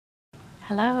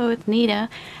Hello, it's Nita,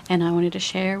 and I wanted to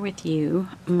share with you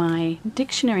my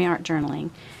dictionary art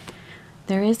journaling.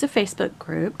 There is a Facebook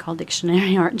group called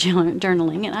Dictionary Art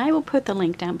Journaling, and I will put the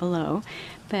link down below,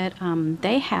 but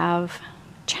they have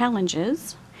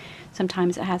challenges.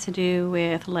 Sometimes it has to do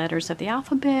with letters of the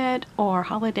alphabet or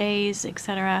holidays,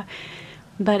 etc.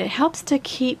 But it helps to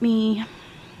keep me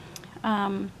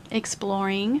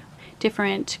exploring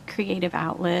different creative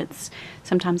outlets.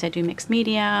 Sometimes I do mixed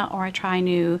media, or I try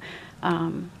new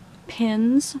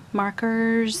pens,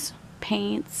 markers,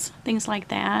 paints, things like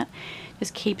that.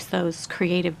 Just keeps those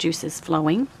creative juices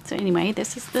flowing. So anyway,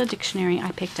 this is the dictionary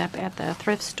I picked up at the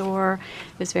thrift store.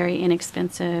 It was very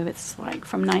inexpensive. It's like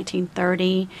from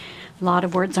 1930. A lot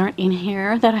of words aren't in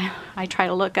here that I try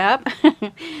to look up.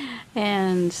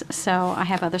 And so I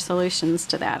have other solutions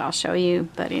to that I'll show you.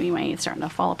 But anyway, it's starting to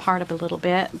fall apart a little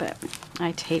bit, but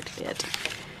I taped it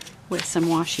with some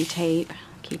washi tape,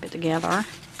 keep it together.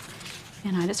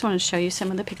 And I just want to show you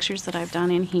some of the pictures that I've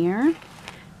done in here.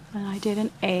 And I did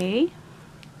an A.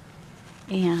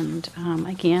 And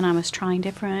again, I was trying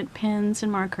different pens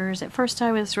and markers. At first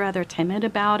I was rather timid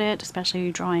about it,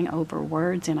 especially drawing over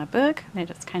words in a book. They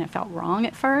just kind of felt wrong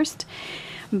at first.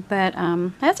 But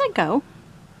as I go,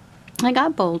 I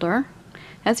got bolder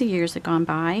as the years have gone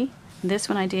by. This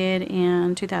one I did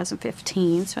in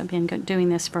 2015, so I've been doing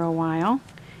this for a while.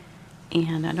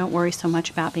 And I don't worry so much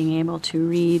about being able to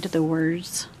read the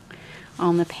words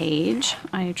on the page.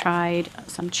 I tried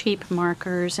some cheap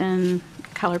markers and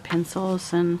color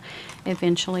pencils, and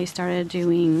eventually started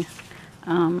doing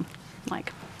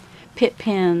like Pitt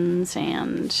pens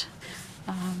and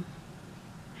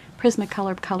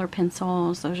Prismacolor color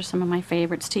pencils. Those are some of my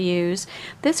favorites to use.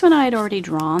 This one I had already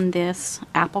drawn this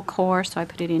apple core, so I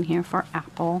put it in here for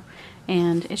apple,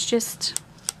 and it's just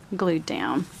glued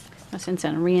down. Since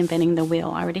I'm reinventing the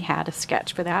wheel, I already had a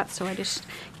sketch for that, so I just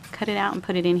cut it out and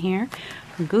put it in here.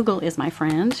 Google is my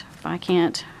friend. If I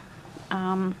can't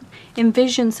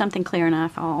envision something clear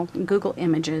enough, I'll Google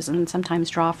images and sometimes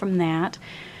draw from that,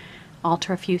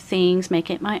 alter a few things, make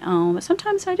it my own, but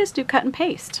sometimes I just do cut and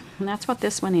paste, and that's what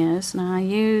this one is. And I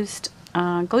used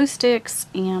glue sticks,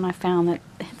 and I found that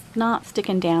it's not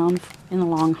sticking down in the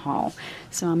long haul,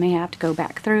 so I may have to go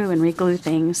back through and re-glue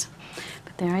things.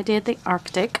 But there I did the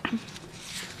Arctic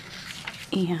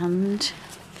and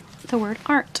the word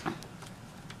art,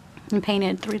 and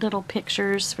painted 3 little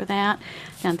pictures for that.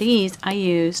 Now these, I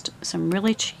used some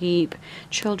really cheap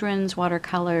children's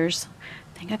watercolors.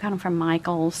 I think I got them from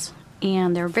Michaels,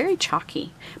 and they're very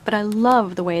chalky, but I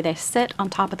love the way they sit on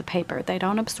top of the paper. They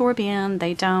don't absorb in,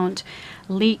 they don't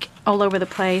leak all over the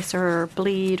place or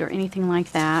bleed or anything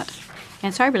like that.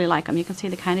 And so I really like them. You can see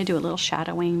they kind of do a little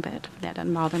shadowing, but that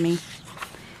doesn't bother me.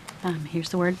 Here's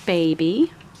the word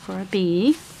baby for a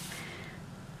B.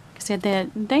 Said that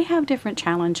they have different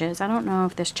challenges. I don't know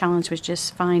if this challenge was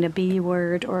just find a B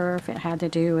word, or if it had to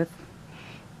do with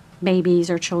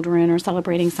babies or children or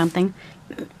celebrating something.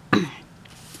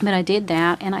 But I did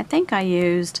that, and I think I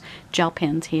used gel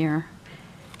pens here.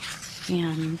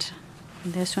 And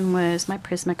this one was my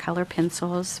Prismacolor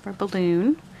pencils for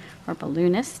balloon or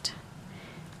balloonist.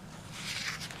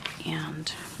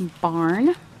 And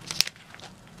barn.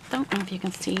 Don't know if you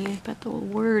can see, but the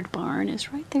word barn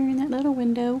is right there in that little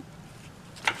window.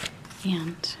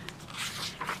 And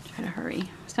try to hurry.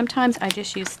 Sometimes I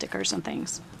just use stickers and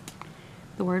things.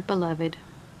 The word beloved.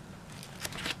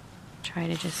 Try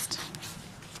to just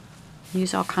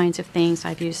use all kinds of things.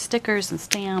 I've used stickers and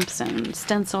stamps and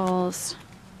stencils.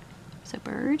 There's a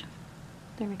bird.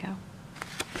 There we go.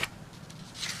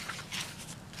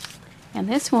 And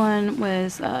this one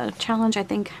was a challenge, I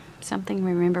think, something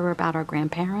we remember about our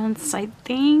grandparents, I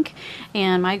think.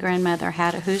 And my grandmother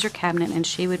had a Hoosier cabinet, and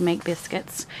she would make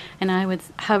biscuits, and I would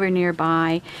hover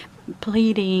nearby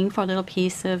pleading for a little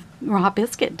piece of raw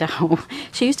biscuit dough.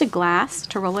 She used a glass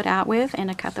to roll it out with and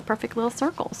to cut the perfect little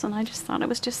circles, and I just thought it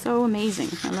was just so amazing.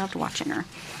 I loved watching her.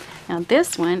 Now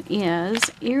this one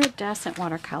is iridescent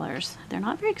watercolors. They're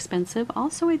not very expensive.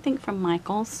 Also, I think from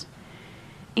Michaels.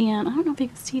 And I don't know if you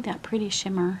can see that pretty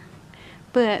shimmer.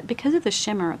 But because of the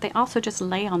shimmer, they also just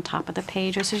lay on top of the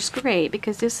page, which is great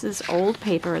because this is old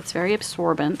paper. It's very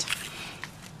absorbent.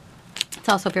 It's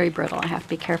also very brittle. I have to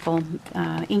be careful.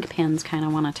 Ink pens kind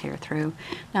of want to tear through.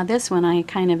 Now this one, I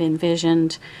kind of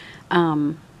envisioned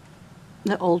the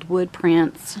old wood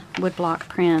prints, wood block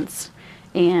prints,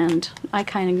 and I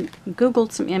kind of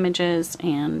Googled some images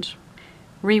and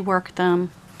reworked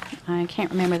them. I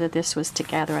can't remember that this was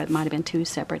together. It might have been 2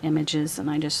 separate images, and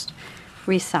I just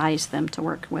resized them to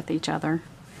work with each other.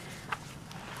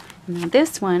 Now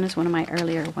this one is one of my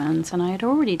earlier ones, and I had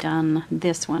already done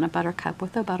this one, a buttercup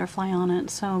with a butterfly on it.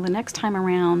 So the next time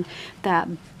around that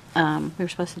we were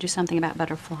supposed to do something about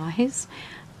butterflies,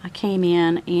 I came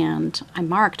in and I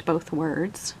marked both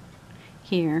words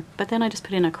here, but then I just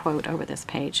put in a quote over this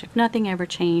page. If nothing ever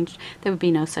changed, there would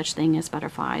be no such thing as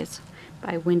butterflies,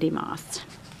 by Wendy Moss.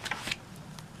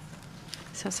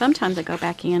 So sometimes I go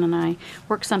back in and I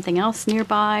work something else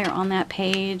nearby or on that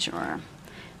page, or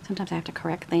sometimes I have to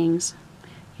correct things.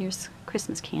 Here's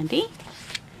Christmas candy.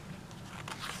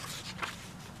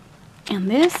 And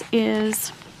this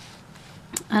is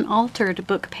an altered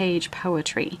book page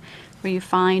poetry, where you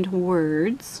find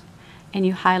words and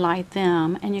you highlight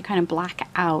them and you kind of black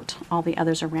out all the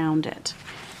others around it.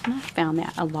 And I found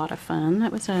that a lot of fun.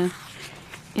 That was a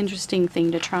interesting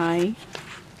thing to try.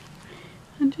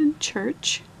 And in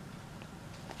church.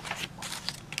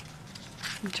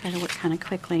 I'll try to work kind of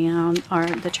quickly.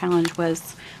 The challenge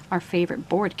was our favorite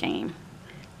board game.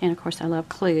 And of course I love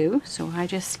Clue, so I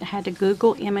just had to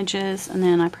Google images and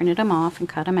then I printed them off and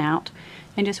cut them out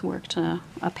and just worked a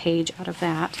page out of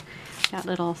that. Got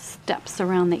little steps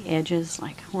around the edges,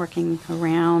 like working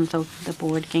around the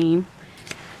board game.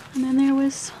 And then there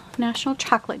was National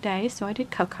Chocolate Day, so I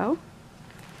did cocoa.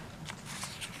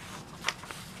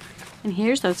 And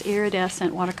here's those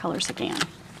iridescent watercolors again.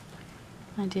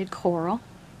 I did coral.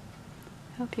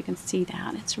 I hope you can see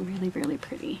that. It's really, really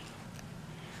pretty.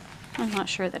 I'm not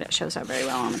sure that it shows up very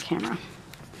well on the camera.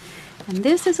 And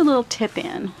this is a little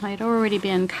tip-in. I had already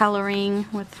been coloring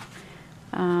with,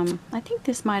 I think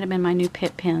this might have been my new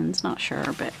Pitt pens, not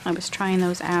sure, but I was trying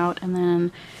those out, and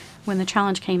then when the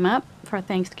challenge came up for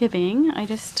Thanksgiving, I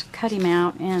just cut him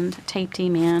out and taped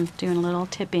him in, doing a little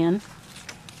tip-in.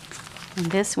 And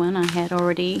this one I had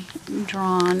already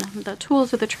drawn the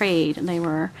tools of the trade, and they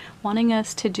were wanting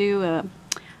us to do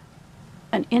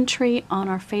an entry on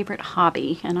our favorite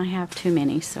hobby, and I have too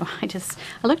many, so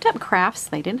I looked up crafts.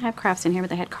 They didn't have crafts in here, but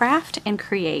they had craft and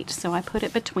create, so I put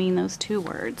it between those two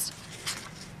words.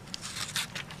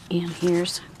 And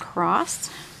here's cross.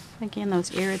 Again,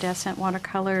 those iridescent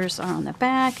watercolors are on the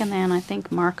back, and then I think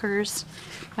markers,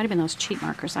 might have been those cheap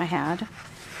markers I had.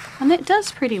 And it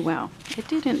does pretty well. It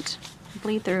didn't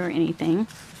bleed through or anything.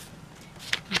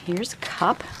 And here's a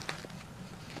cup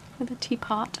with a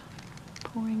teapot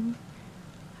pouring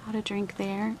out a drink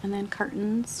there, and then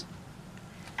curtains.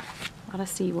 A lot of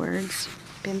C words.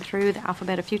 Been through the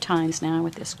alphabet a few times now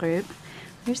with this group.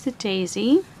 There's the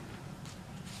daisy.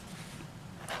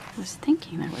 I was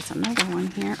thinking there was another one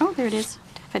here. Oh, there it is.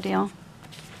 Daffodil.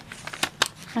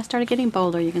 I started getting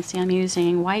bolder. You can see I'm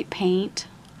using white paint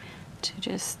to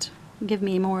just give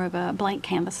me more of a blank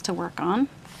canvas to work on.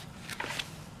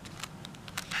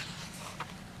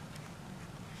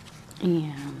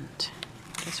 And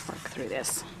just work through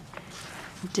this.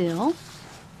 Dill.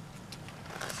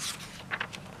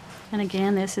 And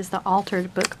again, this is the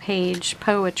altered book page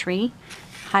poetry,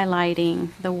 highlighting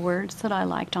the words that I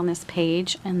liked on this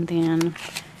page and then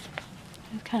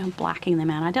kind of blacking them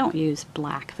out. I don't use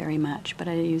black very much, but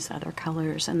I use other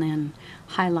colors and then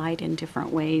highlight in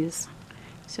different ways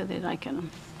so that I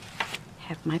can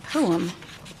have my poem.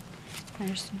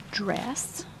 There's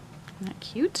dress. Isn't that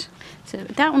cute? So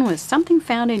that one was something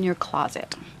found in your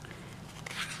closet.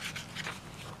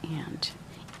 And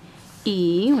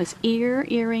E was ear,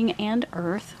 earring, and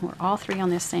earth. We're all three on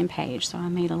this same page, so I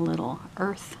made a little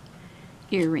earth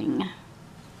earring.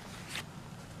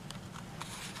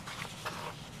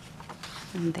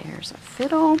 And there's a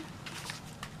fiddle.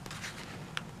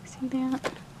 See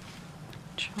that?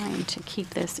 Trying to keep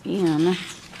this in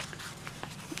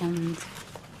the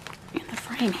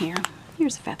frame here.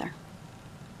 Here's a feather.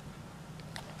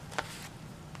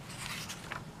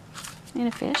 And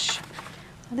a fish.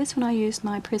 Now this one I used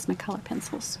my Prismacolor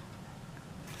pencils.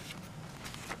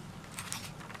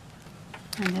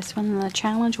 And this one, the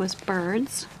challenge was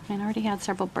birds. And I already had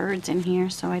several birds in here,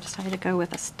 so I decided to go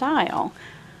with a style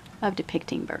of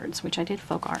depicting birds, which I did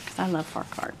folk art because I love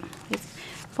folk art.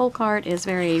 Folk art is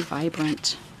very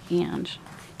vibrant and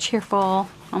cheerful,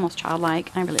 almost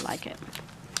childlike. I really like it.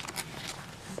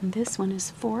 And this one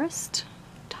is forest.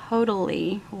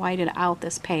 Totally whited out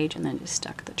this page and then just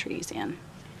stuck the trees in.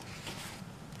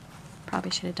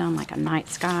 Probably should have done like a night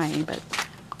sky, but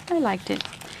I liked it.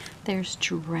 There's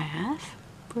giraffe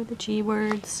for the G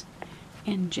words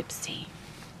and gypsy.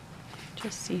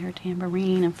 Just see her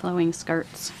tambourine and flowing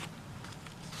skirts.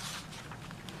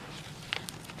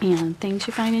 And things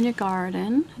you find in your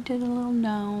garden. I did a little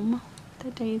gnome,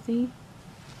 the daisy.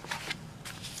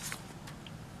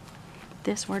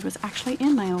 This word was actually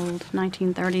in my old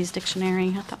 1930s dictionary.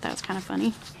 I thought that was kind of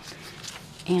funny.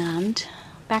 And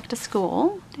back to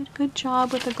school. Did a good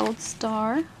job with a gold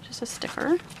star, just a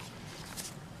sticker.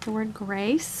 The word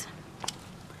grace.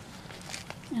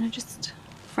 And I just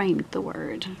framed the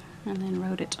word and then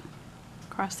wrote it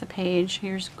across the page.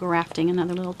 Here's grafting,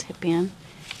 another little tip in,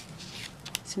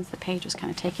 since the page was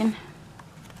kind of taken.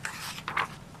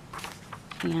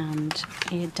 And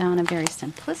I had done a very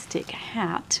simplistic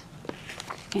hat,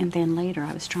 and then later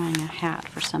I was trying a hat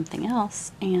for something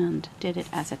else and did it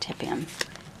as a tip-in.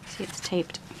 See, it's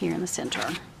taped here in the center.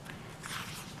 And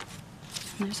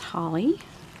there's holly.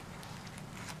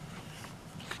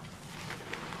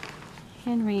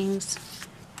 And rings.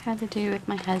 Had to do with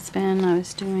my husband. I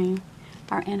was doing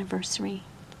our anniversary.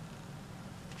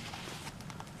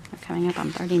 We're coming up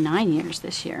on 39 years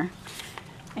this year.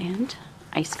 And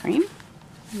ice cream.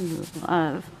 I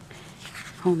love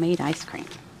homemade ice cream.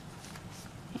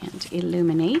 And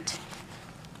illuminate.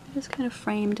 I just kind of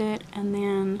framed it and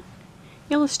then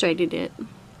illustrated it.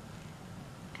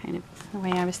 Kind of the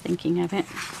way I was thinking of it.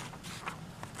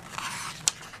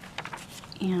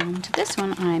 And this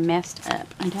one I messed up.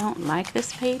 I don't like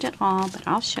this page at all, but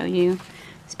I'll show you.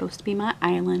 It's supposed to be my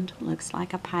island. Looks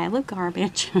like a pile of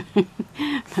garbage.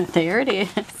 But there it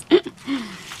is.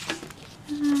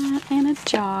 And a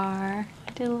jar.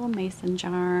 I did a little mason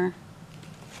jar.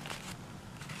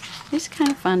 It's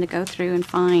kind of fun to go through and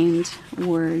find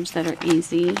words that are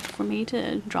easy for me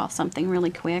to draw something really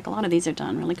quick. A lot of these are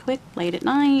done really quick, late at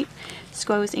night. This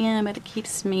goes in, but it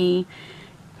keeps me,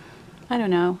 I don't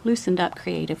know, loosened up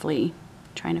creatively.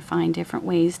 Trying to find different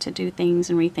ways to do things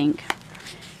and rethink.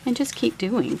 And just keep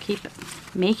doing, keep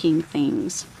making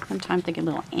things. Sometimes I get a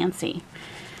little antsy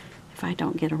if I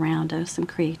don't get around to some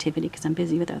creativity because I'm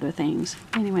busy with other things.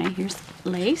 Anyway, here's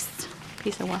lace,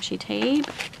 piece of washi tape,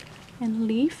 and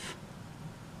leaf.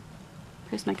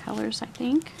 Here's my colors, I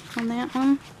think, on that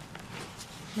one.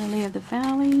 Lily of the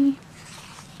Valley.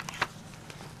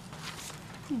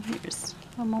 And here's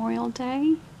Memorial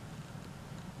Day.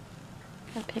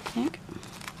 Got a picnic.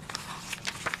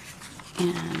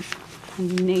 And a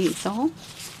nasal.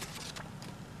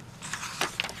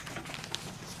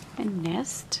 And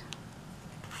nest.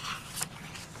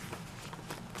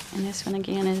 And this one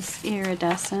again is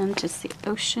iridescent. It's the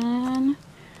ocean.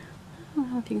 I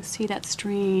don't know if you can see that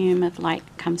stream of light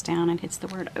comes down and hits the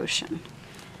word ocean.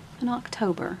 And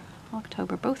October.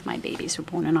 October. Both my babies were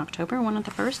born in October. One at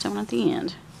the first and one at the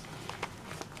end.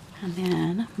 And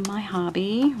then my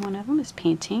hobby, one of them is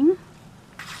painting.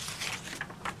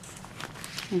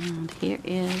 And here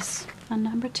is a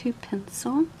number 2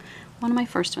 pencil. One of my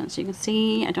first ones. You can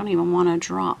see I don't even want to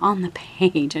draw on the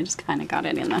page. I just kind of got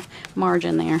it in the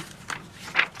margin there.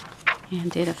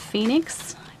 And did a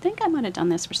phoenix. I think I might have done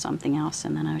this for something else,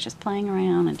 and then I was just playing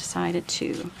around and decided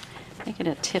to make it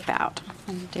a tip out.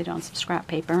 I did it on some scrap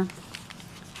paper.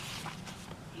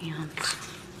 And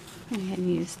I had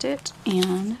used it,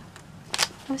 and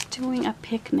I was doing a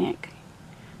picnic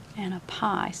and a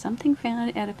pie. Something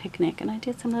found at a picnic, and I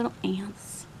did some little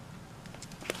ants.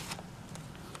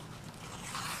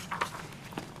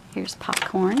 Here's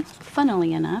popcorn.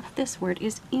 Funnily enough, this word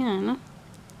is in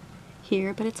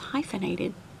here, but it's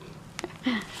hyphenated.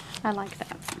 I like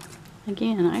that.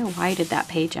 Again, I whited that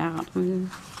page out.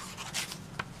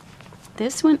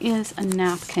 This one is a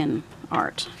napkin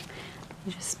art.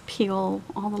 You just peel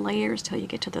all the layers till you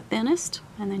get to the thinnest,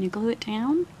 and then you glue it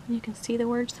down, and you can see the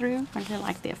words through. I really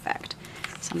like the effect.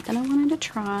 Something I wanted to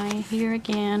try. Here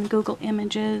again, Google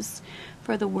Images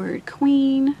for the word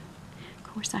queen. Of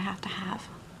course, I have to have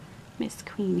Miss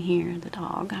Queen here, the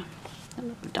dog. I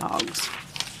love dogs.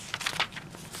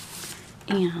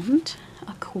 And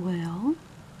a quill.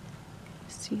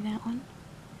 See that one?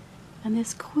 And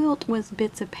this quilt was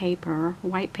bits of paper,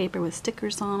 white paper with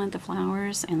stickers on it, the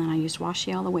flowers, and then I used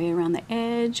washi all the way around the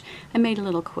edge. I made a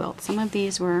little quilt. Some of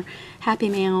these were Happy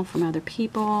Mail from other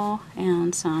people,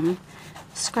 and some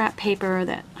scrap paper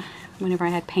that whenever I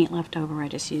had paint left over, I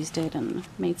just used it and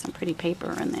made some pretty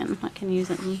paper, and then I can use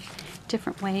it in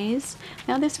different ways.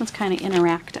 Now this one's kind of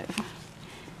interactive.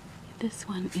 This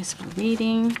one is for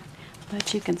reading.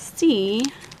 But you can see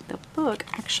the book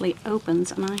actually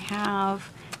opens, and I have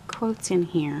quotes in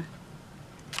here.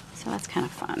 So that's kind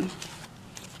of fun.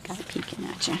 Got it peeking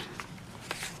at you.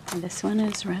 And this one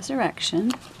is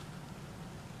Resurrection.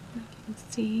 You can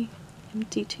see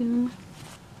empty tomb.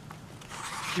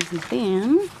 And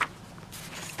then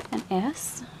an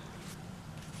S.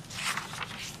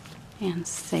 And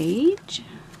sage.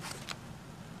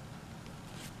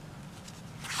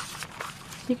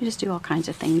 You can just do all kinds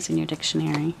of things in your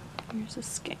dictionary. Here's a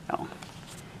scale.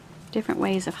 Different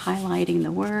ways of highlighting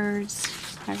the words.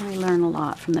 I really learn a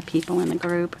lot from the people in the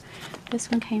group. This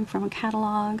one came from a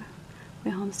catalog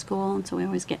We homeschool, and so we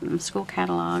always get them school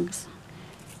catalogs.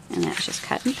 And that's just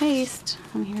cut and paste.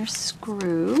 And here's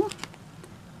Screw,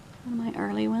 one of my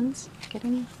early ones,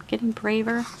 getting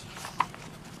braver.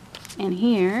 And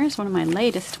here's one of my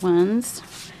latest ones.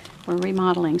 We're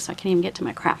remodeling, so I can't even get to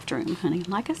my craft room. And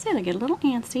like I said, I get a little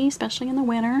antsy, especially in the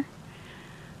winter.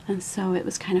 And so it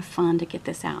was kind of fun to get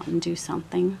this out and do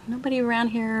something. Nobody around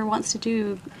here wants to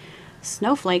do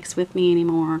snowflakes with me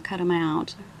anymore, cut them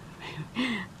out.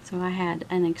 So I had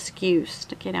an excuse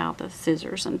to get out the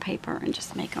scissors and paper and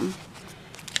just make them.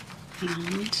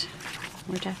 And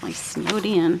we're definitely snowed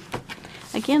in.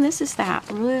 Again, this is that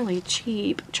really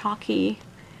cheap, chalky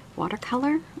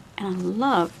watercolor. And I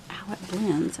love how it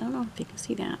blends. I don't know if you can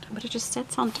see that, but it just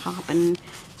sits on top and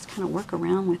just kind of work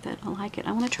around with it. I like it.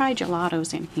 I want to try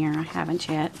gelatos in here. I haven't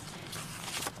yet.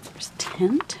 There's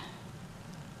Tint.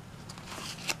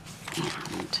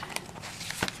 And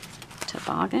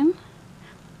Toboggan.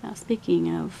 Now,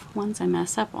 speaking of ones I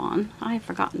mess up on, I have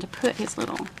forgotten to put his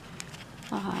little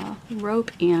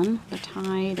rope in, the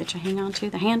tie that you hang on to,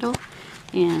 the handle,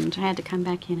 and I had to come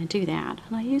back in and do that.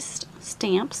 And I used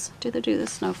stamps to do the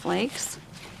snowflakes.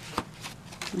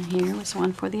 And here was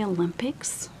one for the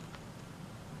Olympics.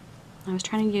 I was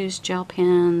trying to use gel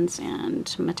pens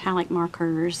and metallic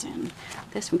markers, and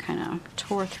this one kind of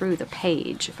tore through the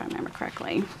page, if I remember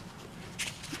correctly.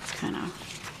 It's kind of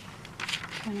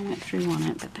went through on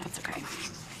it, but that's okay.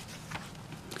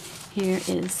 Here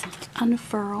is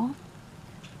Unfurl.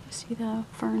 You see the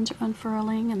ferns are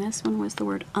unfurling, and this one was the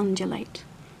word undulate.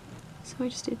 So we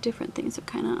just did different things of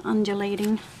kind of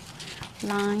undulating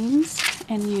lines.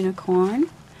 And Unicorn.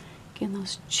 Again,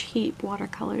 those cheap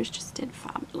watercolors just did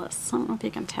fabulous. I don't know if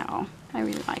you can tell. I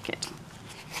really like it.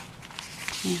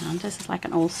 And this is like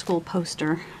an old school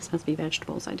poster. It's supposed to be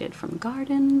vegetables. I did from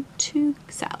garden to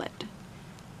salad.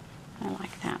 I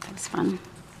like that. That was fun.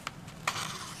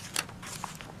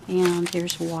 And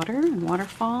here's water and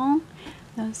waterfall.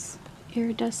 Those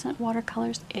iridescent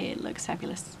watercolors. It looks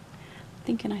fabulous. I'm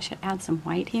thinking I should add some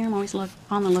white here. I'm always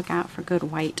on the lookout for good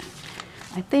white.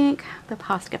 I think the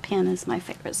Posca pen is my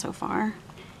favorite so far.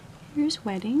 Here's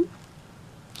Wedding.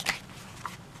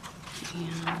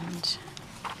 And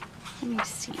let me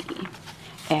see.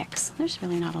 X. There's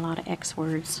really not a lot of X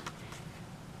words.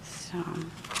 So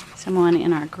someone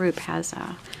in our group has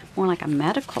more like a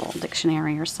medical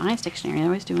dictionary or science dictionary. They're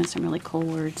always doing some really cool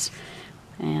words.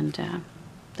 And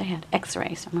they had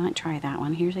X-ray, so I might try that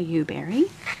one. Here's a Uberry.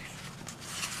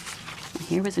 And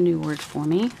here was a new word for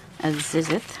me. A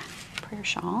Zizith. Prayer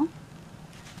shawl.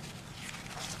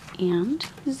 And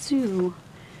Zoo.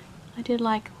 I did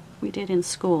like we did in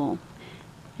school.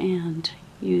 And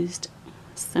used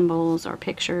symbols or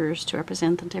pictures to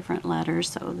represent the different letters.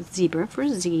 So the zebra for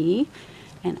Z,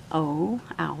 and O,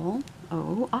 owl,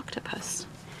 O, octopus.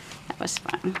 That was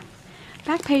fun.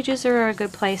 Back pages are a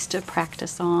good place to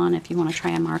practice on if you want to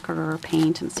try a marker or a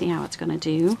paint and see how it's going to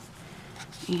do.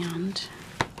 And,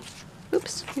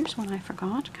 oops, here's one I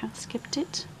forgot. Kind of skipped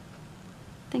it.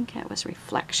 I think that was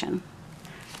Reflection.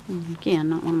 And again,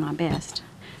 not one of my best.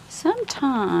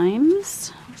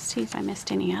 Sometimes, let's see if I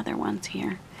missed any other ones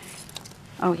here.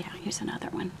 Oh yeah, here's another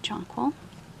one, Jonquil.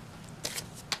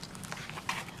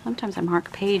 Sometimes I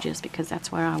mark pages because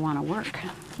that's where I want to work. I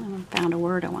found a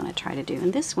word I want to try to do.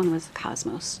 And this one was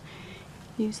Cosmos.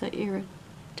 Use the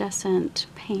iridescent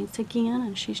paints again,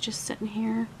 and she's just sitting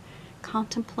here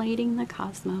contemplating the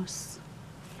cosmos.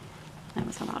 That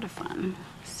was a lot of fun.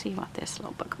 Let's see what this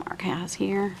little bookmark has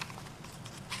here.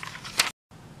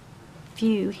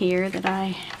 Few here that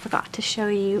I forgot to show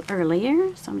you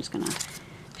earlier, so I'm just going to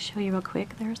show you real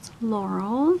quick. There's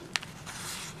Laurel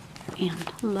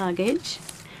and luggage.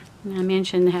 And I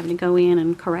mentioned having to go in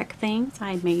and correct things.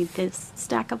 I made this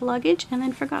stack of luggage and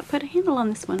then forgot to put a handle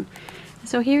on this one.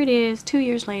 So here it is, 2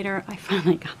 years later, I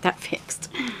finally got that fixed.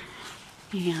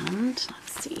 And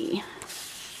let's see,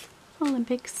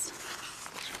 Olympics.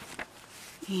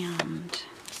 And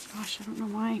gosh, I don't know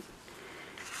why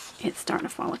it's starting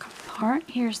to fall apart.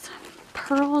 Here's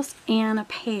Pearls and a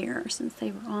Pear, since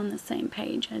they were on the same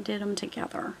page. I did them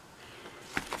together.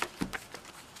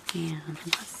 And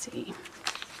let's see.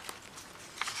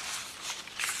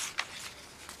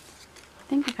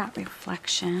 I think I got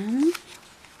Reflection.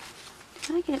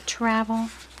 Did I get Travel?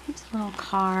 Here's a little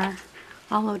car,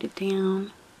 all loaded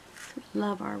down. So we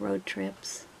love our road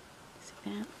trips. See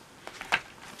that?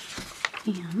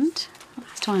 And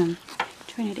last one,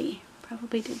 Trinity.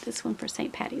 Probably did this one for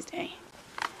St. Patty's Day.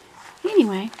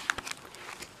 Anyway,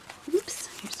 oops,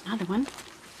 here's another one.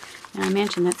 Now I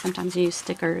mentioned that sometimes you use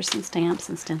stickers and stamps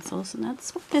and stencils, and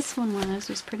that's what this one was. It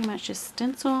was pretty much just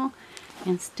stencil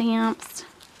and stamps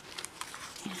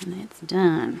And it's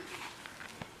done.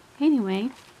 Anyway,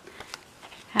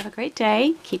 have a great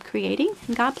day. Keep creating,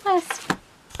 and God bless.